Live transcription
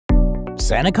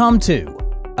Sanicom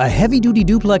 2, a heavy-duty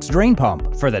duplex drain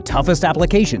pump for the toughest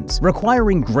applications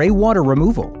requiring gray water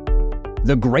removal.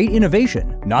 The great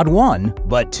innovation, not one,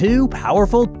 but two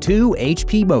powerful 2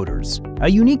 HP motors, a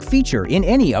unique feature in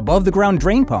any above-the-ground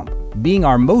drain pump, being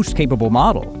our most capable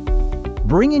model.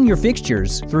 Bring in your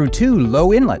fixtures through 2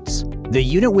 low inlets. The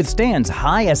unit withstands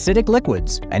high acidic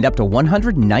liquids and up to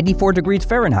 194 degrees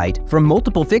Fahrenheit from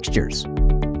multiple fixtures.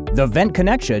 The vent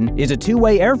connection is a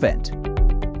 2-way air vent.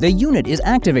 The unit is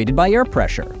activated by air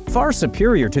pressure, far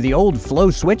superior to the old flow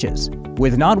switches.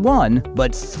 With not 1,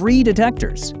 but 3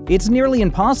 detectors, it's nearly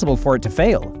impossible for it to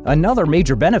fail, another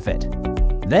major benefit.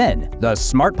 Then, the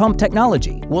Smart Pump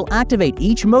technology will activate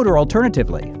each motor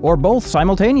alternatively, or both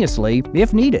simultaneously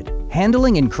if needed,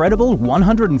 handling incredible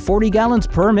 140 gallons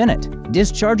per minute,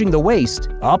 discharging the waste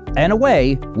up and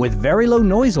away with very low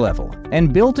noise level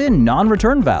and built-in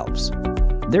non-return valves.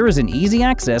 There is an easy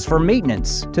access for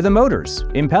maintenance to the motors,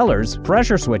 impellers,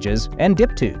 pressure switches, and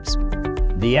dip tubes.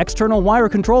 The external wire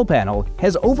control panel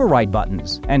has override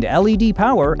buttons and LED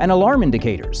power and alarm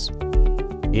indicators.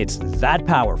 It's that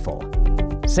powerful.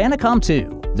 Sanicom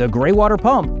 2, the gray water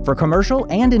pump for commercial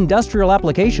and industrial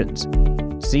applications.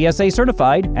 CSA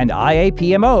certified and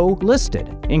IAPMO listed,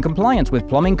 in compliance with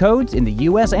plumbing codes in the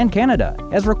US and Canada,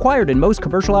 as required in most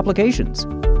commercial applications.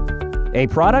 A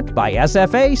product by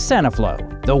SFA Saniflow,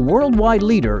 the worldwide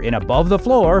leader in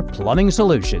above-the-floor plumbing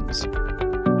solutions.